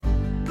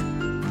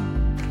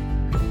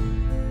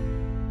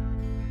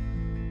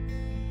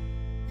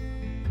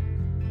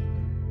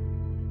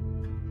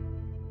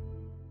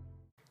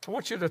I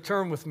want you to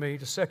turn with me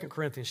to 2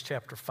 Corinthians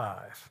chapter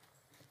 5.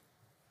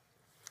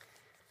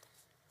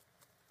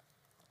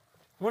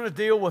 I want to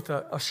deal with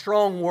a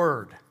strong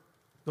word,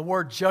 the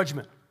word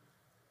judgment.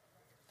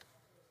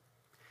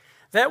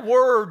 That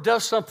word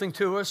does something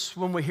to us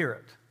when we hear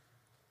it.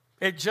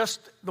 It's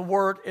just the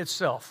word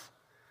itself.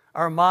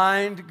 Our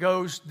mind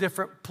goes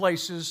different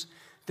places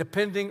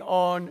depending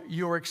on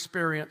your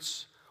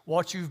experience,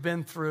 what you've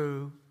been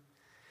through.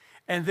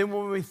 And then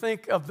when we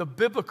think of the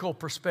biblical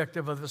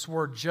perspective of this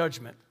word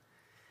judgment,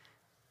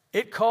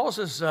 it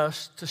causes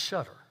us to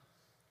shudder.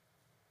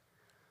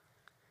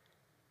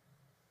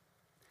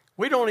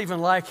 We don't even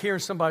like hearing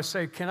somebody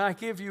say, "Can I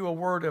give you a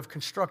word of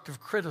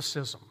constructive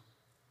criticism?"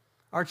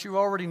 Aren't you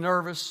already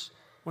nervous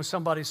when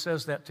somebody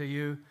says that to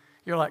you?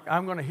 You're like,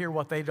 I'm going to hear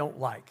what they don't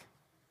like.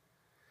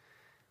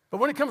 But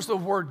when it comes to the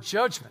word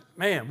judgment,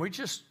 man, we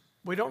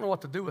don't know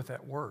what to do with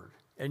that word.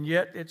 And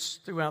yet it's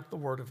throughout the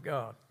Word of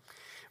God.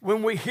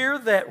 When we hear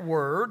that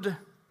word,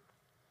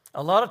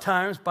 a lot of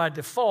times by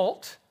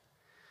default,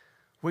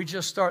 we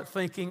just start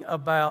thinking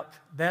about,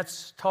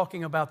 that's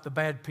talking about the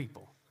bad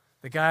people,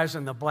 the guys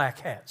in the black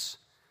hats.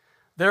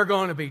 They're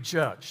going to be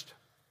judged.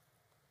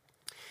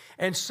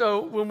 And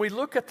so when we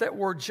look at that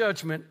word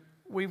judgment,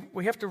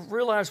 we have to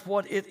realize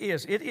what it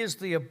is. It is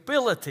the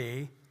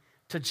ability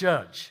to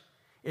judge.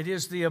 It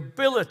is the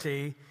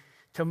ability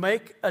to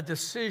make a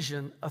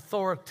decision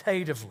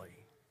authoritatively.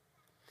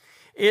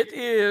 It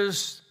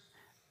is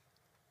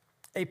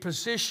a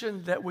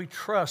position that we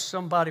trust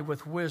somebody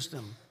with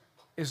wisdom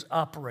is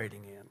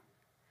operating in.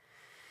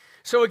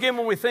 So again,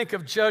 when we think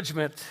of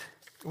judgment,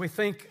 we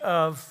think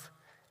of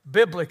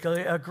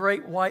biblically a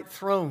great white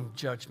throne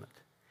judgment.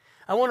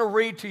 I want to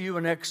read to you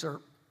an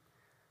excerpt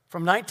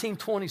from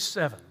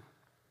 1927,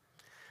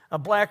 a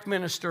black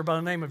minister by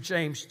the name of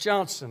James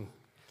Johnson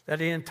that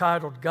he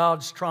entitled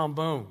God's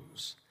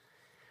Trombones.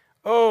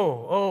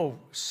 Oh,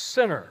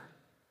 sinner,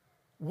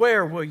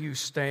 where will you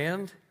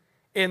stand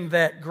in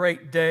that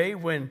great day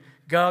when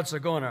God's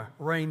going to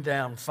rain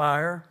down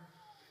fire?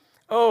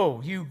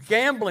 Oh, you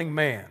gambling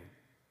man,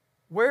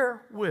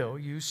 where will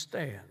you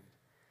stand?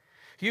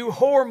 You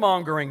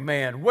whoremongering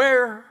man,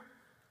 where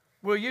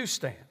will you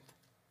stand?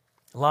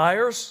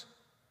 Liars,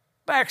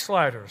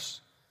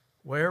 backsliders,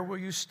 where will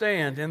you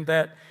stand in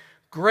that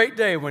great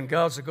day when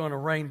God's going to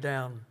rain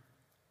down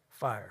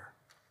fire?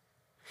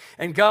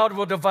 And God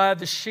will divide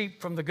the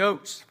sheep from the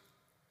goats,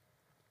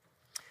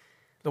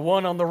 the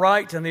one on the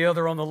right and the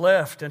other on the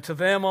left. And to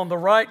them on the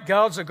right,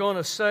 God's going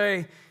to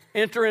say,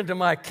 enter into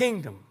my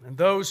kingdom. And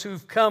those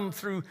who've come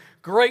through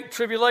great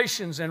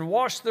tribulations and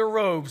washed their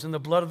robes in the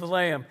blood of the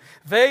Lamb,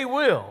 they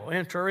will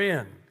enter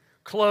in,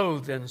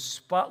 clothed in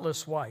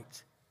spotless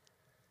white.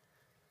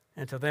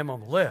 And to them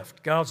on the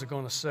left, God's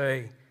going to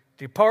say,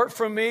 depart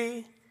from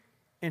me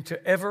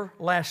into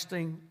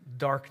everlasting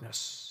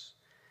darkness,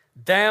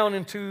 down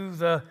into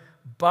the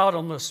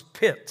bottomless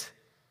pit.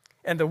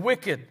 And the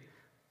wicked,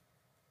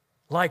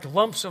 like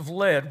lumps of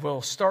lead,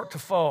 will start to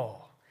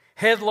fall.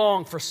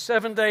 Headlong for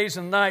 7 days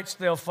and nights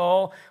they'll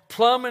fall,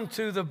 plumb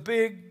into the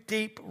big,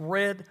 deep,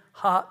 red,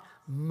 hot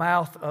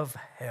mouth of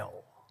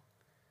hell.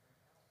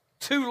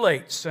 Too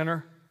late,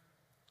 sinner.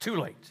 Too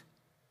late.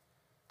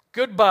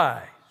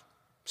 Goodbye,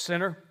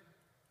 sinner.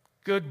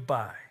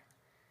 Goodbye.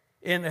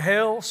 In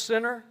hell,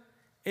 sinner,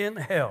 in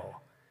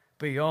hell,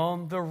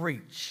 beyond the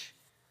reach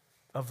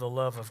of the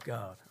love of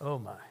God. Oh,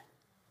 my.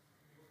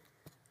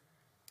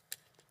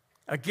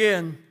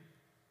 Again,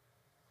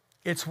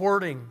 it's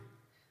wording,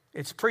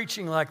 it's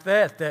preaching like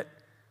that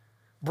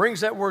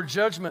brings that word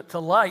judgment to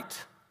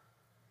light.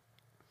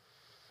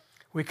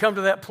 We come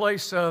to that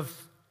place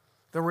of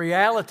the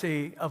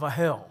reality of a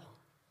hell.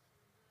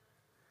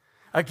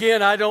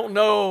 Again, I don't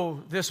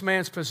know this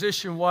man's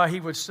position, why he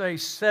would say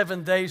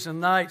 7 days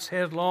and nights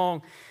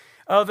headlong,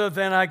 other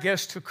than, I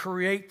guess, to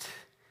create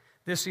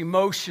this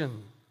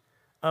emotion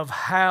of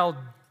how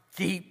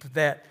deep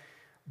that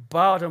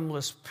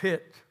bottomless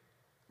pit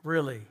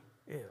really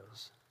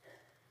is.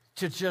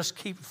 To just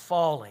keep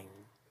falling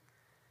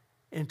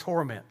in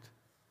torment.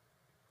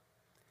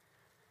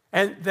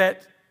 And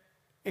that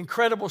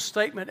incredible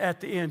statement at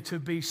the end, to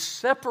be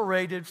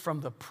separated from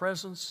the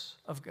presence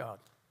of God.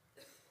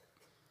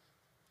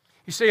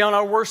 You see, on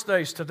our worst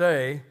days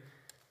today,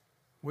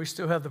 we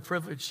still have the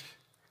privilege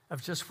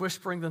of just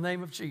whispering the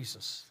name of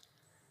Jesus.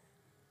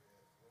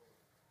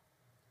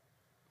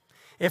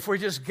 If we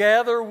just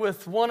gather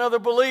with one other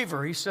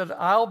believer, he said,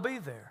 I'll be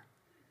there.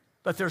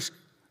 But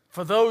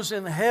for those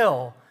in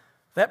hell,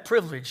 that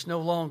privilege no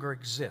longer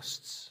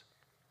exists.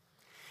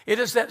 It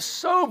is that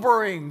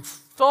sobering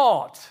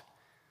thought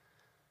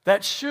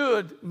that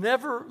should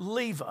never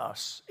leave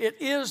us.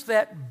 It is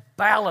that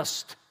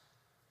ballast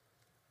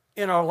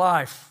in our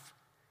life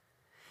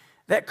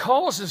that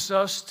causes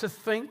us to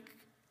think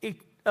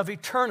of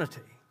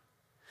eternity,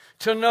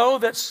 to know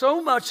that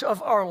so much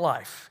of our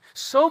life,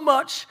 so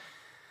much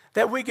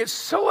that we get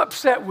so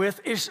upset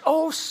with is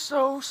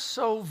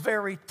so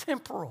very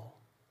temporal.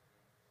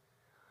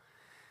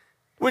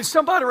 When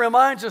somebody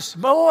reminds us,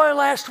 boy,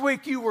 last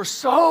week you were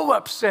so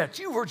upset,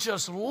 you were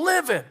just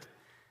livid.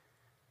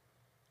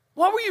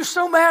 What were you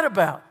so mad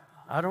about?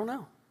 I don't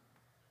know.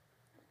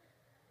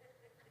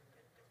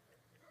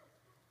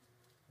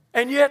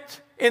 And yet,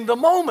 in the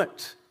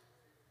moment,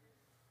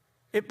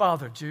 it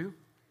bothered you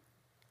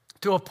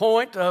to a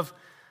point of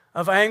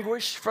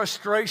anguish,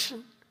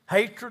 frustration,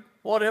 hatred,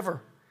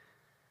 whatever.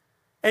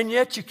 And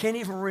yet you can't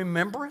even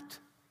remember it?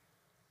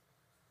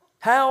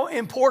 How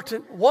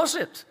important was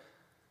it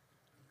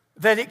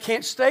that it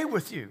can't stay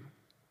with you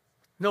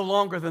no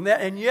longer than that?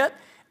 And yet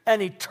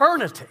an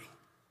eternity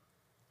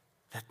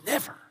that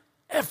never,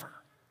 ever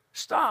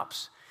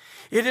stops.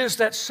 It is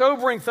that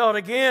sobering thought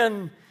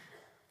again,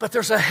 but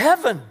there's a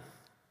heaven.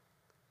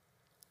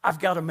 I've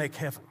got to make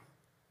heaven.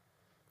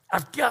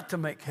 I've got to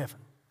make heaven.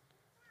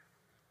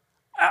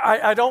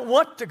 I don't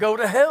want to go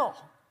to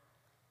hell.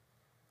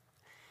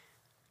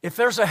 If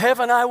there's a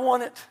heaven, I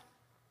want it.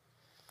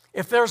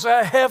 If there's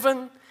a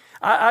heaven,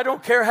 I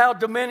don't care how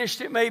diminished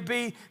it may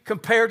be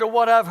compared to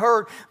what I've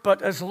heard,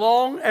 but as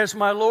long as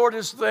my Lord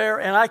is there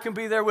and I can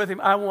be there with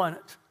Him, I want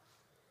it.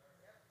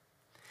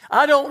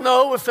 I don't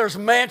know if there's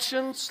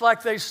mansions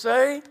like they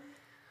say,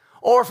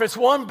 or if it's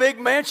one big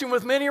mansion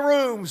with many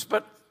rooms,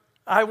 but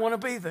I want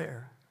to be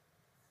there.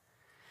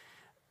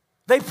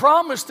 They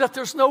promise that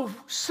there's no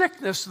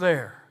sickness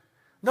there,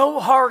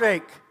 no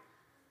heartache,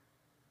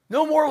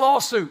 no more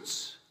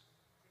lawsuits,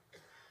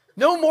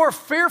 no more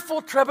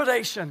fearful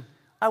trepidation.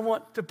 I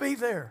want to be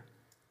there.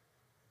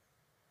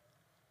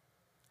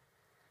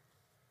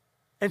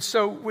 And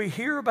so we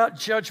hear about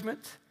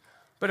judgment,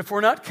 but if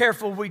we're not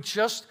careful, we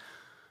just,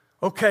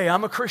 okay,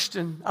 I'm a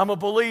Christian, I'm a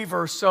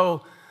believer,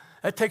 so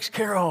that takes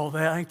care of all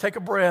that. I can take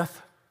a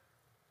breath,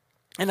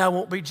 and I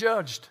won't be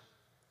judged.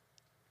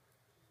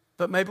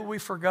 But maybe we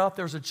forgot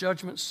there's a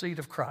judgment seat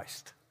of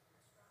Christ.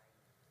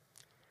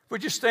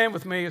 Would you stand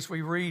with me as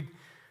we read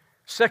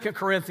 2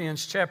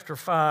 Corinthians chapter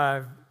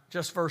 5,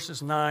 just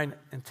verses 9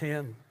 and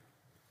 10.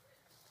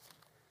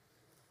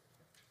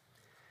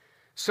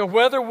 So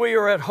whether we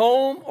are at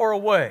home or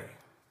away,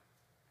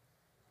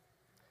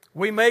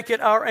 we make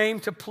it our aim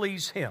to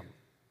please Him.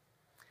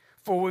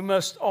 For we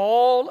must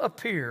all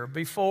appear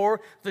before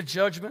the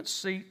judgment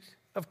seat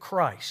of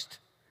Christ,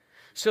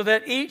 so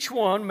that each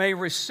one may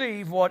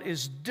receive what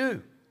is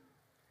due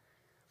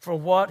for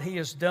what he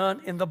has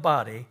done in the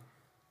body,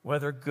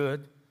 whether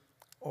good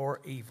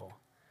or evil.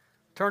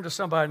 Turn to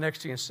somebody next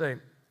to you and say,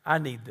 I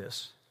need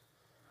this.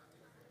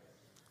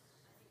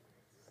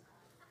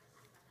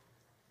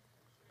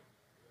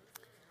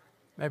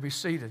 May be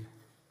seated.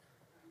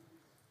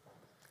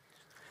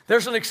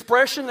 There's an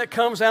expression that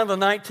comes out of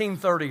the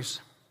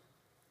 1930s,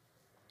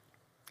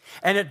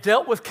 and it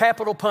dealt with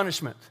capital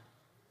punishment.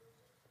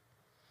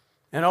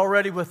 And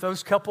already with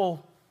those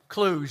couple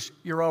clues,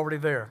 you're already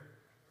there.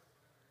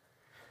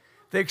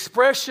 The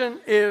expression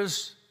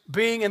is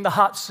being in the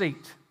hot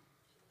seat,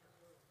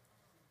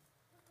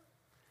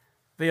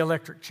 the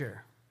electric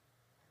chair.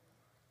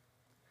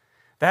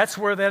 That's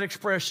where that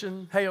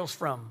expression hails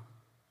from.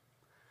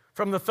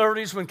 From the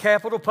 30s, when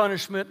capital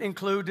punishment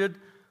included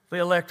the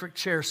electric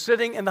chair,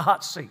 sitting in the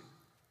hot seat,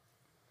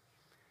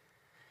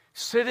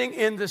 sitting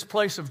in this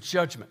place of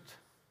judgment,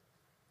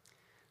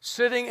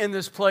 sitting in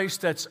this place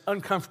that's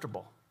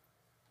uncomfortable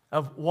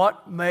of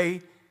what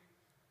may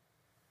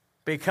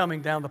be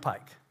coming down the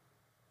pike.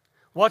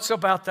 What's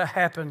about to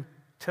happen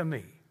to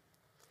me?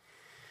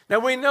 Now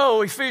we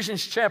know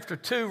Ephesians chapter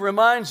 2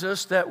 reminds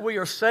us that we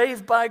are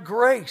saved by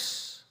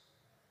grace,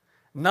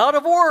 not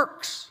of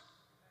works.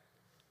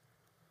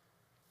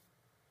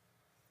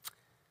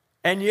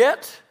 And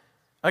yet,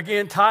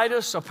 again,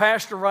 Titus, a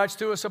pastor, writes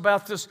to us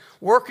about this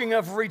working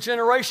of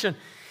regeneration.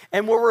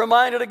 And we're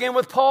reminded again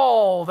with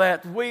Paul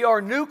that we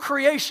are new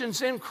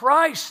creations in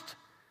Christ.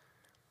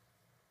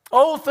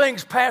 Old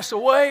things pass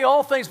away,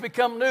 all things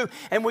become new.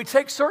 And we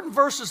take certain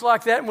verses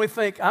like that and we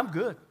think, I'm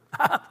good.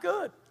 I'm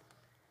good.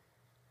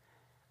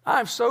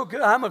 I'm so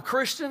good. I'm a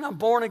Christian. I'm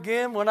born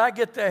again. When I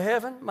get to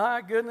heaven,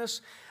 my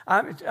goodness,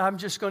 I'm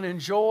just going to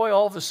enjoy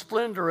all the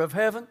splendor of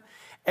heaven.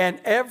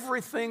 And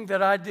everything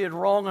that I did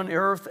wrong on the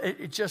earth,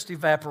 it just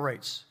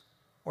evaporates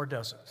or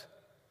doesn't.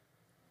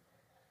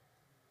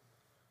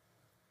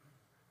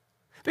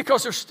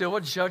 Because there's still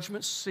a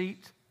judgment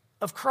seat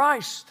of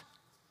Christ.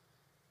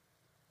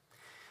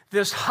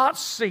 This hot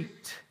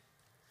seat.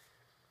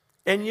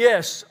 And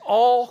yes,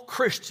 all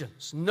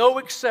Christians, no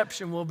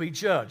exception, will be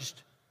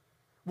judged.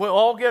 We'll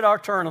all get our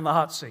turn on the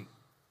hot seat.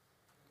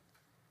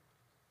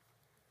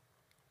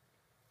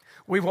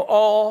 We will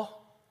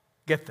all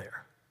get there.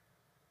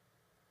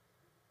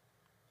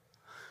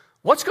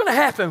 What's going to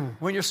happen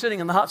when you're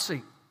sitting in the hot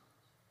seat?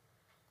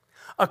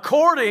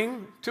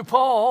 According to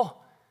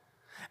Paul,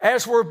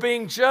 as we're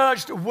being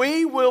judged,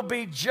 we will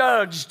be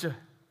judged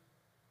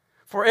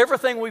for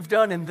everything we've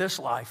done in this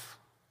life.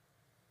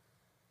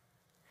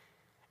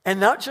 And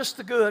not just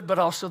the good, but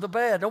also the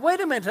bad. Now, wait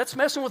a minute, that's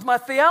messing with my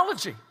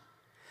theology.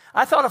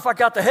 I thought if I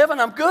got to heaven,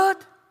 I'm good.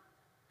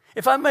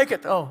 If I make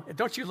it, oh,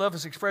 don't you love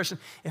this expression?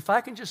 If I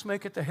can just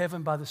make it to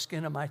heaven by the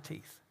skin of my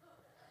teeth.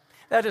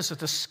 That is a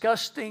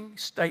disgusting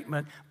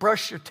statement.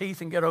 Brush your teeth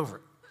and get over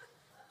it.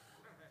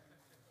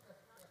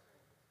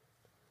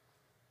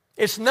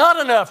 It's not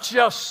enough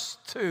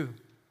just to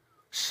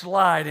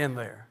slide in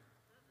there.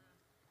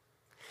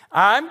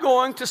 I'm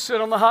going to sit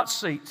on the hot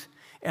seat,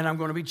 and I'm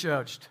going to be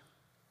judged.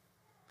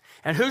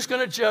 And who's going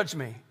to judge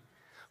me?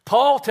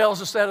 Paul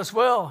tells us that as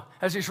well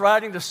as he's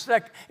writing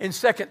in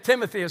 2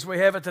 Timothy, as we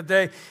have it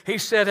today. He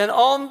said, and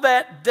on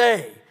that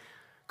day,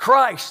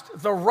 Christ,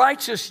 the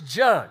righteous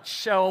judge,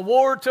 shall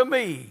award to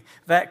me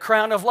that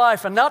crown of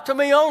life. And not to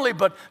me only,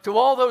 but to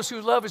all those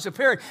who love his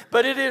appearing.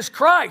 But it is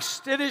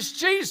Christ, it is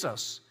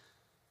Jesus,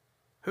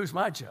 who's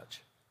my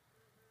judge.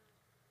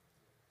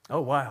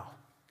 Oh, wow.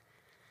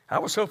 I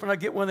was hoping I'd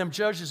get one of them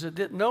judges that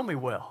didn't know me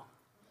well.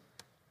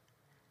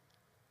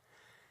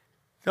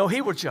 No,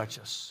 he will judge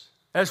us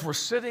as we're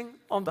sitting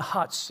on the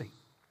hot seat.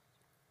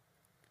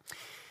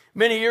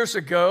 Many years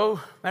ago,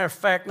 matter of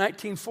fact,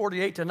 1948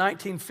 to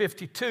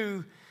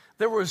 1952,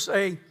 there was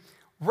a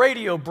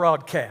radio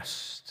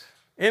broadcast,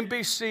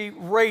 NBC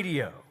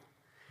Radio,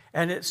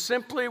 and it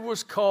simply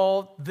was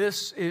called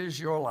This Is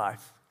Your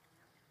Life.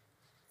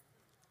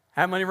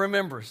 How many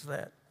remembers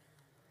that?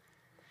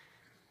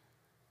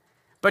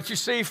 But you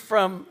see,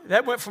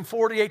 that went from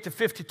 48 to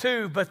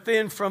 52, but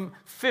then from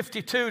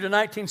 52 to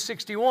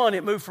 1961,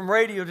 it moved from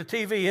radio to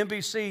TV,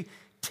 NBC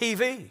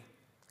TV.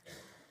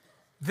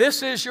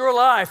 This is your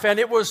life. And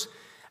it was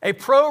a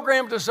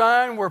program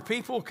designed where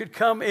people could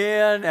come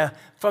in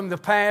from the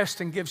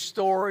past and give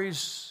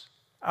stories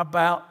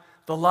about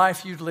the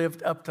life you'd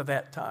lived up to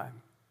that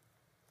time.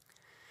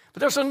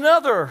 But there's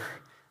another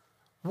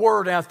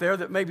word out there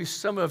that maybe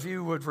some of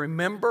you would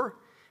remember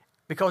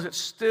because it's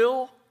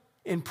still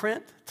in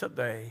print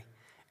today,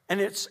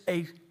 and it's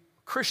a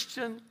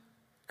Christian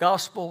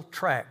gospel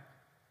tract.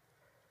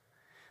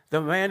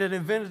 The man that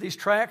invented these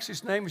tracts,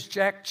 his name is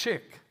Jack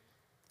Chick.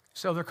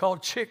 So they're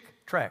called Chick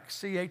tracts,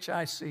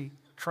 C-H-I-C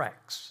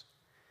tracts.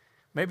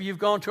 Maybe you've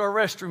gone to a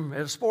restroom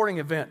at a sporting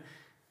event.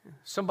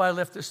 Somebody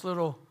left this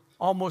little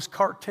almost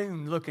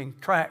cartoon-looking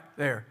tract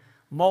there,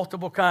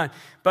 multiple kinds.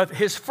 But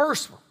his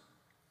first one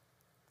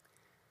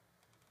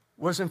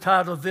was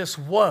entitled, This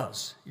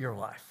Was Your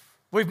Life.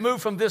 We've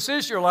moved from This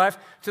Is Your Life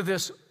to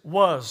This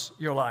Was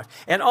Your Life.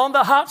 And on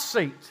the hot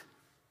seat,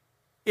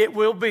 it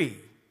will be,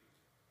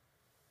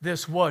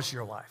 This Was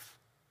Your Life.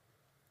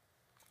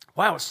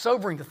 Wow, it's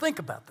sobering to think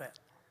about that.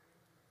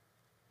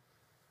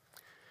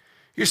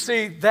 You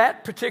see,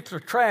 that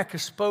particular track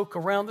is spoke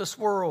around this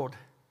world.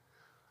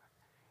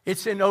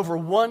 It's in over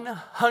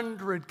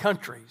 100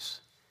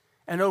 countries,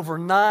 and over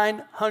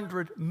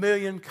 900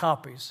 million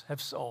copies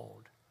have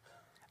sold.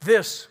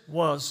 This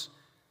was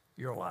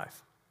your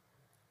life.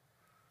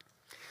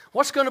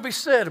 What's going to be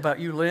said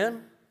about you,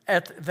 Lynn,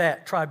 at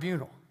that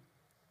tribunal?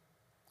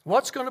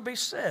 What's going to be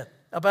said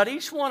about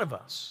each one of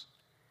us?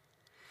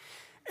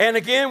 And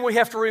again, we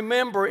have to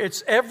remember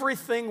it's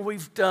everything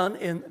we've done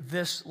in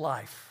this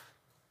life.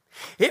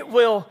 It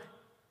will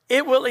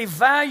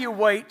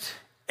evaluate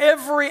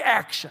every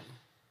action,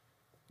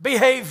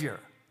 behavior,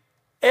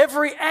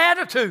 every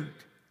attitude,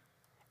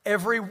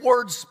 every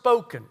word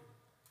spoken,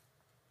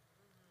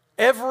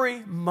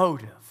 every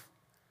motive.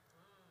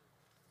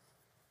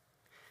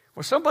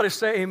 Well, somebody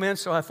say amen,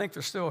 so I think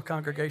there's still a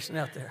congregation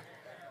out there.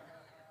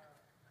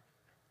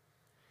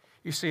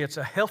 You see, it's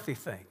a healthy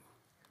thing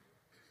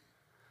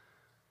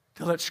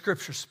to let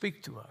Scripture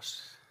speak to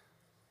us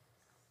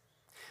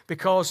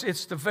because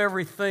it's the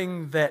very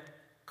thing that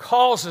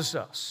causes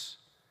us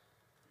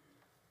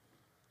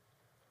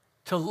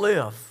to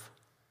live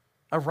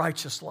a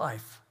righteous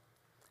life.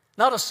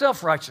 Not a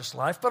self-righteous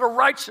life, but a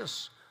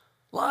righteous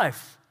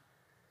life.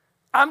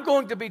 I'm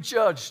going to be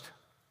judged.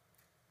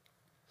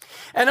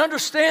 And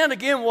understand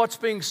again what's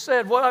being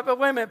said. Well,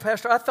 wait a minute,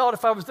 Pastor. I thought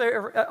if I was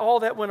there,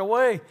 all that went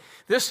away.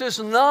 This is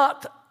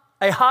not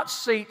a hot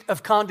seat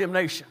of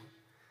condemnation.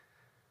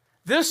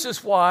 This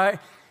is why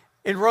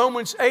in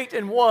Romans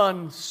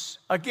 8:1,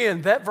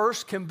 again, that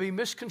verse can be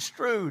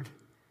misconstrued.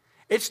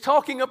 It's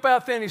talking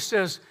about then, he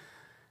says,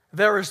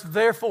 there is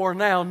therefore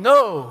now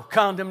no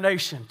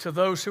condemnation to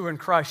those who are in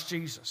Christ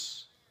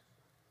Jesus,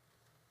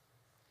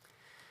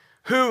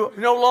 who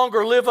no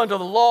longer live under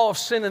the law of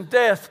sin and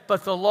death,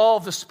 but the law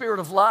of the Spirit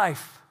of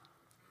life.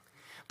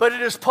 But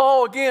it is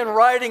Paul again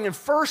writing in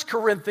 1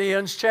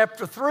 Corinthians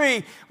chapter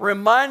 3,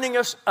 reminding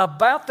us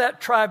about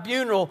that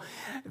tribunal,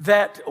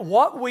 that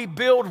what we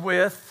build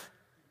with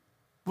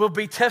will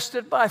be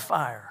tested by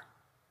fire.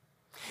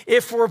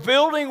 If we're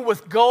building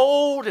with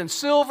gold and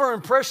silver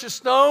and precious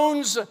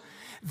stones,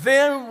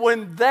 then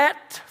when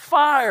that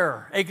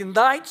fire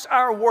ignites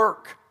our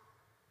work,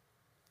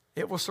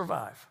 it will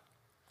survive.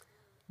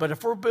 But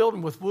if we're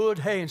building with wood,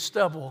 hay, and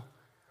stubble,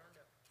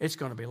 it's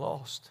going to be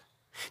lost.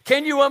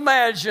 Can you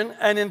imagine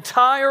an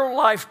entire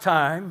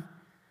lifetime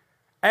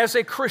as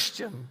a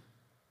Christian,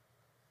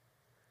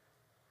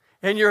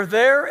 and you're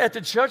there at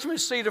the judgment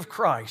seat of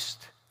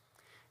Christ?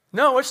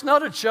 No, it's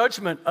not a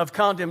judgment of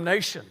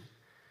condemnation.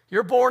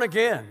 You're born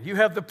again. You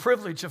have the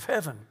privilege of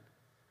heaven.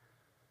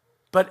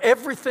 But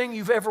everything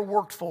you've ever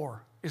worked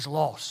for is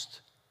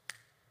lost.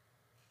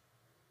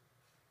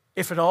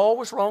 If it all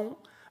was wrong,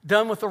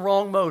 done with the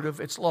wrong motive,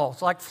 it's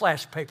lost. Like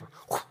flash paper.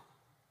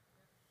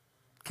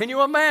 Can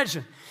you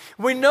imagine?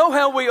 We know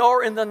how we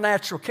are in the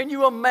natural. Can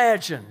you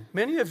imagine?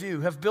 Many of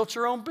you have built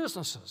your own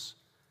businesses.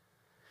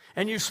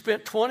 And you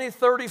spent 20,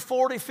 30,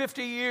 40,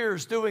 50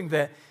 years doing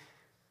that.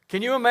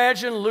 Can you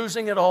imagine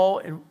losing it all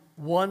in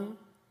one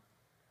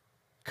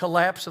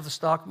collapse of the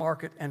stock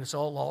market and it's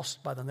all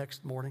lost by the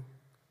next morning?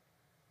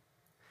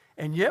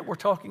 And yet we're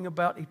talking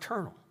about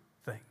eternal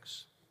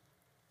things.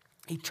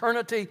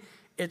 Eternity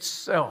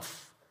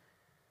itself.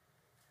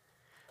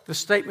 The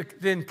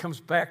statement then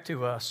comes back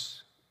to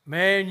us.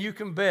 Man, you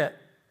can bet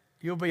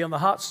you'll be on the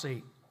hot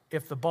seat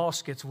if the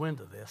boss gets wind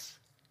of this.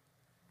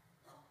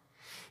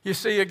 You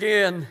see,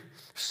 again,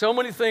 so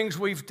many things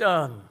we've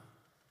done,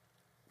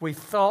 we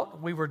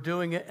thought we were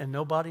doing it and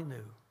nobody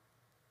knew.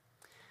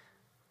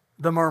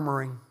 The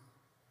murmuring,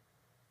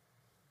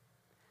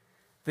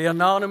 the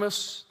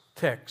anonymous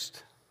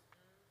text,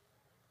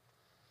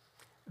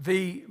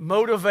 the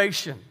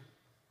motivation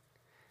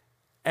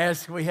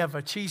as we have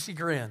a cheesy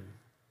grin,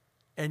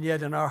 and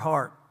yet in our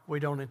heart, we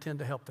don't intend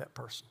to help that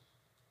person.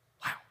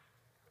 Wow.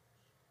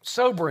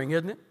 Sobering,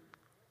 isn't it?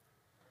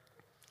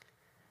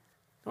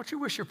 Don't you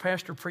wish your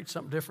pastor preached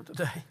something different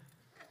today?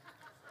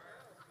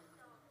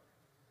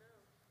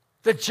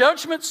 The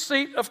judgment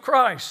seat of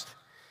Christ.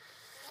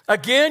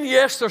 Again,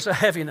 yes, there's a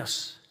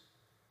heaviness.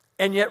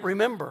 And yet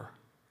remember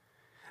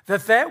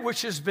that that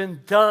which has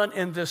been done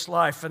in this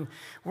life, and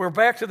we're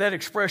back to that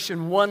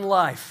expression, one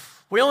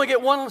life. We only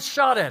get one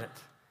shot at it.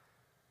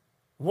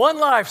 One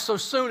life, so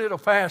soon it'll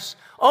pass.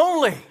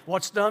 Only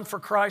what's done for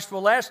Christ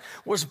will last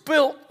was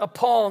built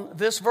upon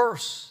this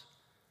verse.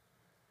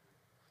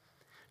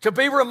 To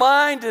be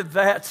reminded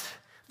that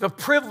the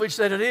privilege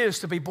that it is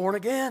to be born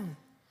again,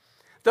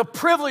 the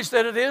privilege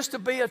that it is to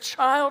be a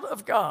child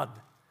of God,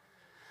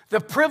 the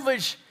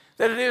privilege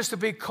that it is to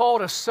be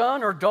called a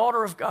son or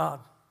daughter of God,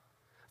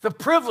 the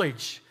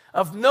privilege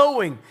of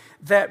knowing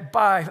that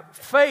by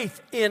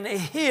faith in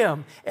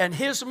Him and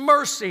His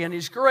mercy and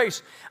His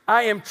grace,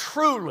 I am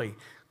truly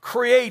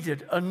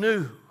created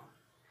anew.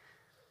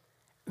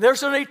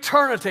 There's an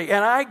eternity,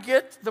 and I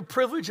get the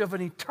privilege of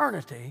an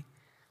eternity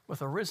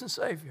with a risen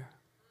Savior.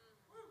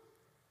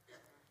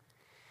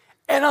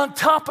 And on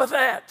top of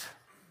that,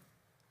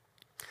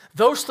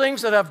 those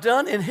things that I've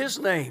done in His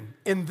name,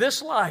 in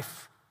this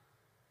life,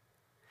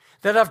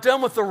 that I've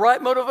done with the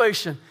right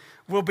motivation,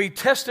 will be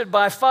tested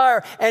by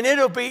fire, and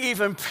it'll be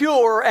even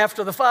purer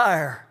after the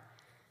fire.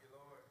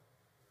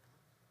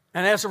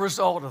 And as a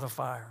result of the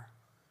fire.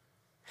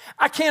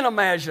 I can't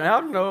imagine,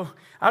 I don't know,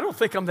 I don't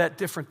think I'm that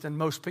different than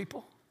most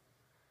people.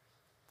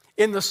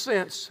 In the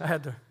sense, I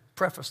had to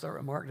preface that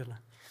remark, didn't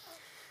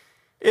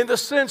I? In the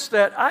sense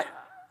that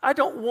I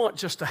don't want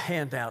just a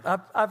handout.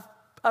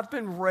 I've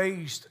been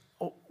raised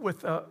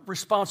with a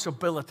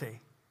responsibility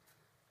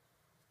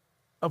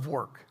of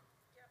work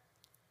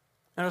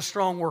and a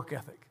strong work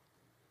ethic.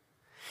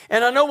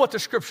 And I know what the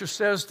Scripture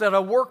says, that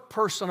a work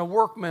person, a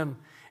workman,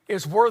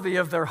 is worthy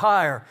of their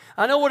hire.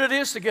 I know what it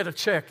is to get a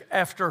check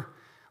after,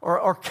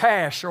 or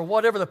cash, or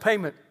whatever the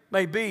payment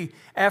may be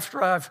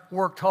after I've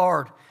worked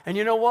hard. And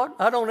you know what?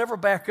 I don't ever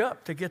back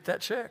up to get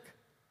that check.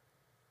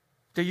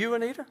 Do you,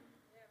 Anita?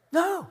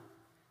 No.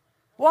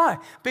 Why?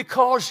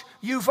 Because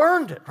you've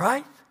earned it,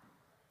 right?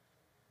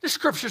 The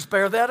Scriptures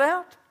bear that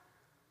out.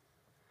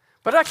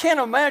 But I can't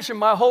imagine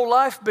my whole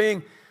life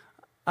being,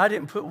 I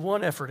didn't put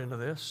one effort into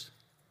this.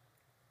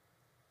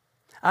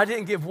 I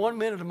didn't give 1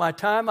 minute of my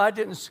time. I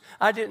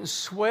didn't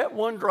sweat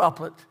one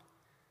droplet.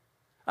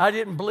 I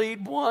didn't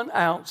bleed 1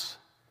 ounce.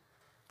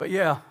 But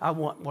yeah, I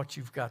want what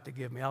you've got to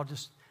give me.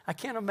 I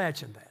can't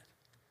imagine that.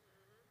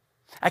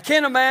 I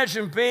can't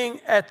imagine being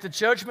at the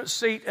judgment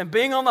seat and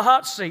being on the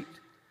hot seat.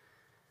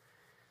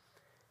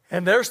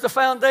 And there's the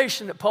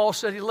foundation that Paul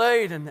said he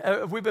laid,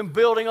 and we've been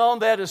building on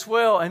that as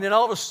well. And then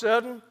all of a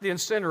sudden, the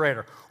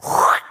incinerator.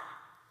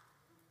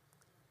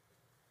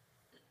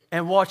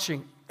 And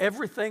watching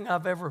everything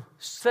I've ever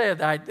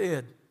said I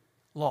did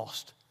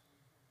lost.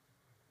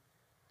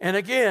 And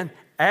again,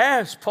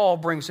 as Paul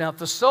brings out,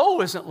 the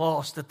soul isn't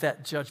lost at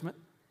that judgment.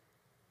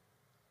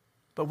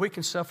 But we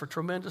can suffer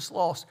tremendous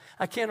loss.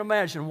 I can't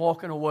imagine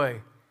walking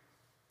away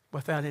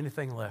without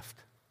anything left.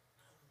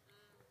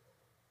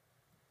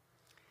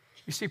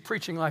 You see,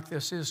 preaching like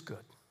this is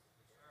good.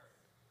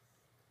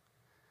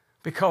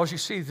 Because you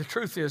see, the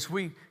truth is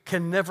we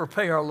can never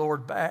pay our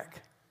Lord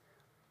back.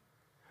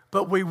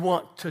 But we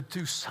want to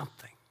do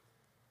something.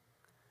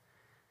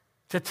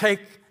 To take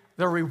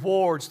the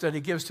rewards that He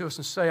gives to us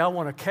and say, I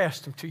want to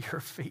cast them to your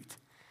feet.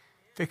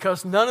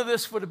 Because none of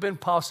this would have been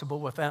possible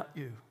without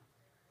you.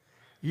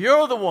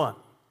 You're the one.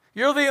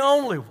 You're the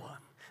only one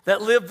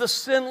that lived the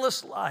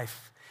sinless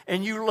life.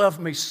 And you love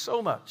me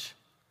so much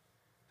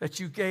that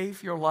you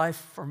gave your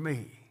life for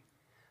me,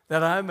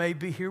 that I may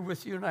be here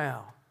with you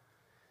now.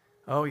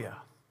 Oh yeah,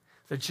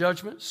 the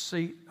judgment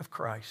seat of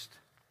Christ.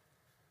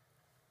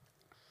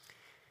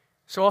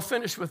 So I'll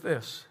finish with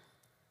this,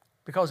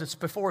 because it's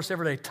before us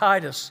every day.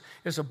 Titus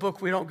is a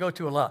book we don't go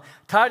to a lot.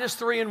 Titus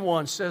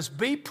 3:1 says,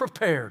 be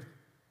prepared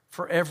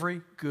for every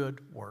good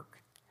work.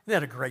 Isn't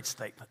that a great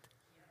statement?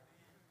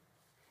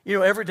 You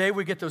know, every day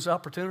we get those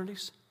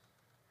opportunities.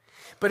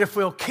 But if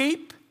we'll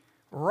keep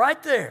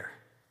right there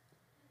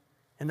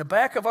in the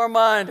back of our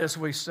mind, as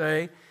we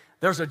say,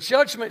 there's a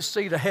judgment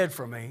seat ahead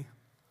for me,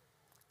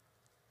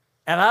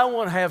 and I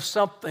want to have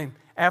something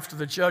after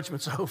the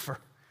judgment's over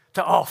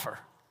to offer.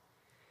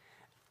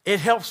 It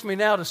helps me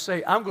now to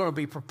say, I'm going to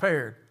be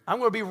prepared. I'm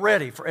going to be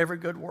ready for every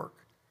good work.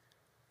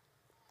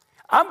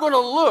 I'm going to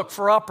look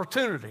for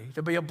opportunity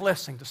to be a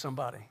blessing to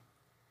somebody.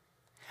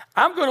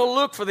 I'm going to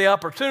look for the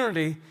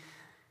opportunity,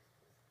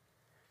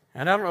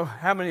 and I don't know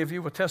how many of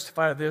you will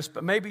testify to this,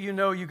 but maybe you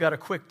know you got a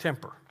quick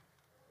temper.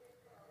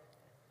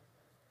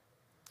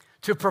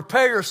 To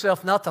prepare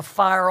yourself not to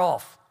fire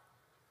off.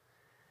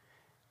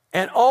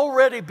 And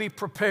already be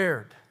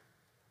prepared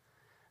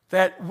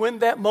that when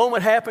that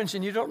moment happens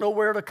and you don't know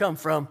where to come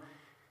from,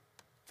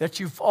 that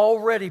you've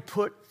already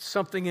put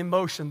something in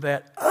motion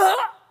that,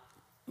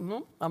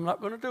 no, I'm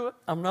not going to do it.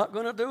 I'm not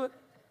going to do it.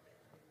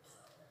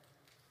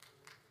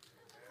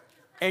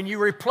 And you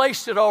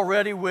replaced it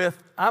already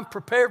with, I'm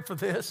prepared for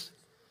this.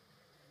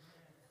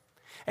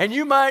 And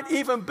you might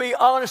even be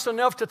honest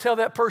enough to tell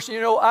that person,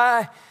 you know,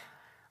 I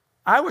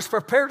was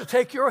prepared to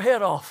take your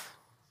head off.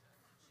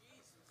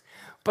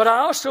 But I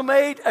also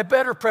made a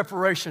better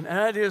preparation, and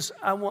that is,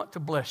 I want to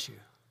bless you.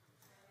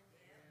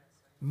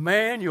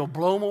 Man, you'll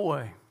blow them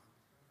away.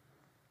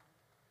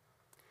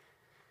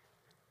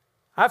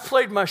 I've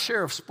played my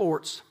share of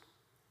sports.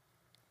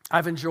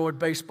 I've enjoyed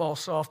baseball,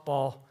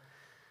 softball,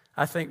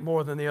 I think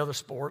more than the other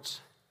sports.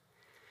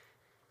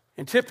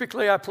 And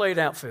typically I played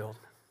outfield.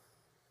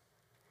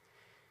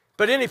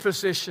 But any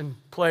position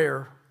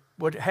player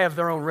would have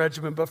their own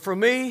regimen. But for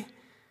me,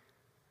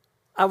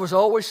 I was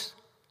always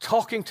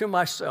talking to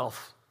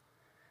myself,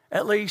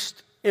 at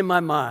least in my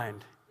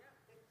mind.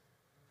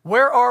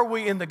 Where are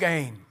we in the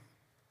game?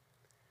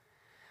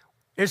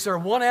 Is there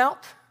one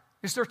out?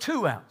 Is there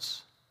two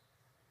outs?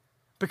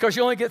 Because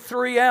you only get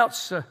 3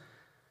 outs.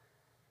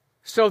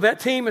 So that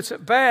team that's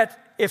at bat,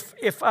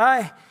 if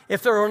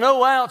there are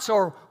no outs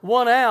or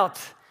 1 out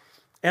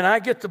and I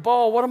get the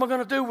ball, what am I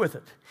going to do with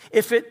it?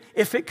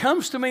 If it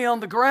comes to me on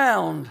the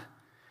ground,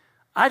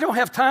 I don't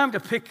have time to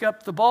pick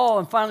up the ball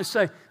and finally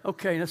say,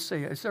 okay, let's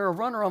see, is there a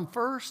runner on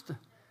first,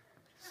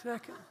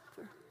 second,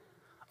 third?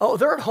 Oh,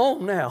 they're at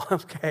home now.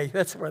 Okay,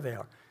 that's where they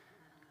are.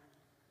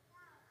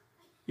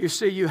 You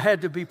see, you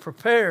had to be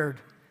prepared.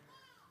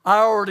 I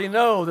already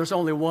know there's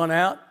only 1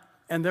 out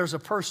and there's a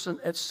person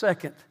at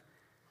second.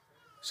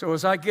 So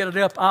as I get it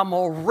up, I'm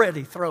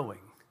already throwing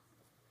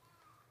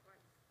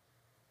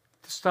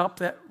to stop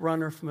that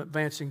runner from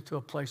advancing to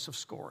a place of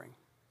scoring.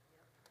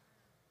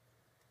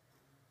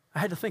 I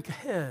had to think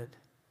ahead.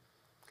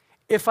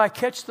 If I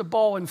catch the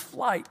ball in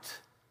flight,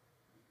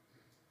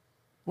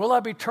 will I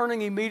be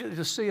turning immediately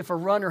to see if a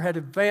runner had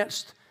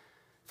advanced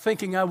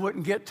thinking I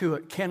wouldn't get to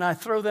it? Can I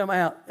throw them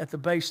out at the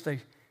base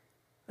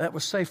that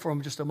was safe for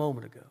them just a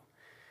moment ago?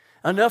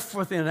 Enough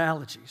with the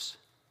analogies.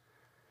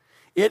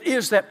 It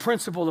is that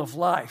principle of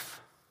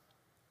life.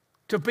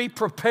 To be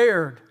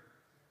prepared.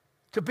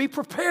 To be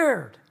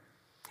prepared.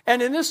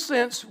 And in this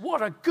sense,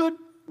 what a good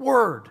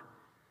word.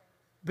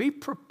 Be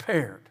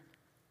prepared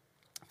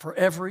for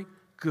every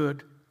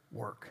good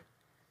work.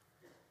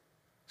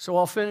 So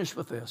I'll finish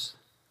with this.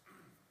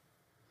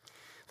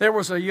 There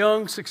was a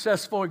young,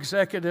 successful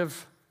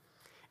executive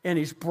in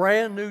his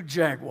brand new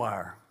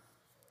Jaguar.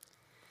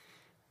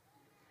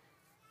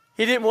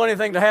 He didn't want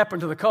anything to happen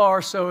to the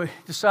car, so he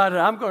decided,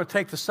 I'm going to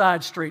take the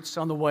side streets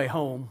on the way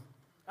home.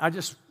 I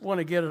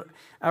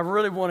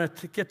really wanted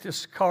to get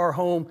this car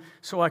home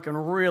so I can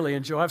really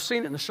enjoy it. I've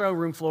seen it in the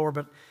showroom floor,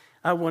 but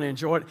I want to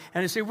enjoy it.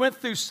 And as he went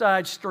through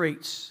side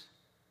streets,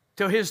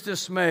 to his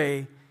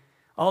dismay,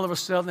 all of a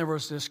sudden there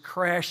was this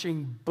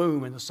crashing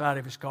boom in the side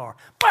of his car.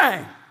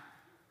 Bang!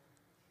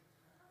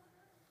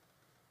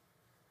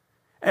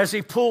 As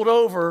he pulled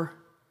over,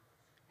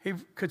 he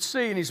could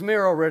see in his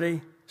mirror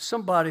already,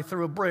 somebody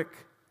threw a brick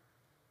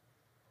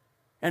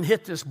and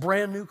hit this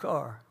brand new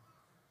car.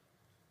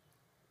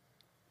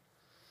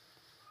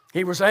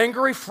 He was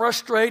angry,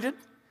 frustrated,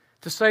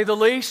 to say the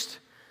least,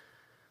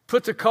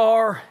 put the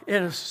car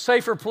in a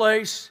safer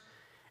place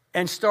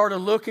and started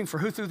looking for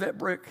who threw that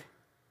brick.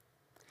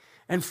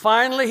 And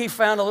finally, he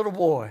found a little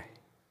boy.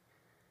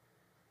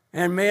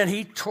 And man,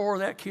 he tore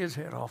that kid's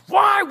head off.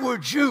 Why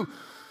would you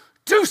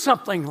do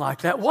something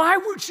like that? Why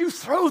would you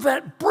throw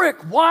that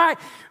brick? Why?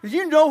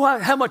 You know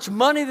how much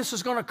money this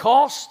is going to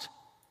cost?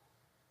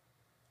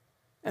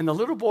 And the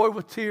little boy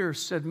with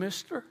tears said,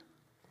 Mister,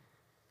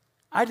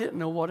 I didn't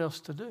know what else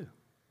to do.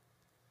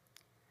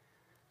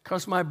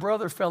 Because my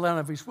brother fell out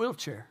of his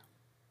wheelchair.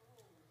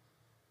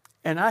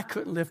 And I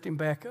couldn't lift him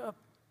back up.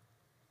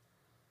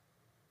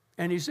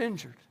 And he's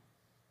injured.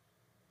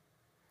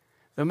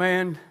 The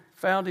man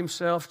found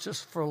himself,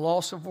 just for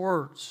loss of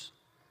words,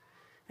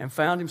 and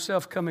found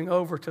himself coming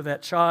over to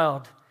that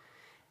child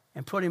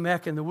and put him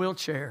back in the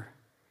wheelchair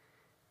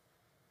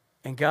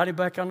and got him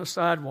back on the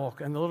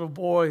sidewalk. And the little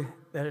boy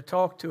that had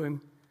talked to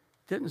him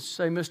didn't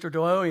say, Mister,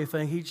 do I owe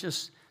anything? He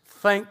just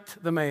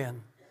thanked the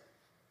man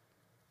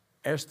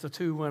as the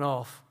two went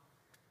off.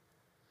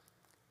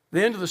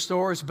 The end of the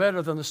story is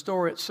better than the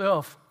story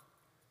itself.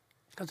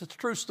 Because it's a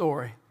true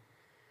story.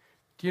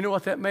 Do you know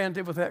what that man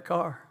did with that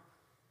car?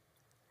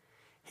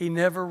 He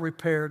never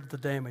repaired the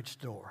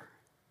damaged door.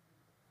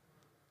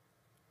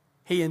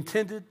 He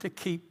intended to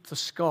keep the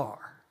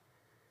scar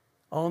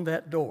on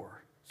that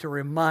door to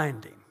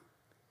remind him,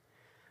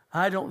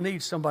 I don't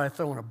need somebody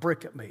throwing a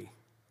brick at me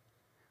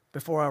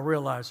before I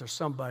realize there's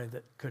somebody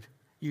that could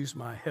use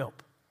my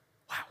help.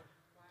 Wow.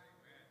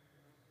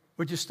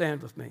 Would you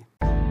stand with me?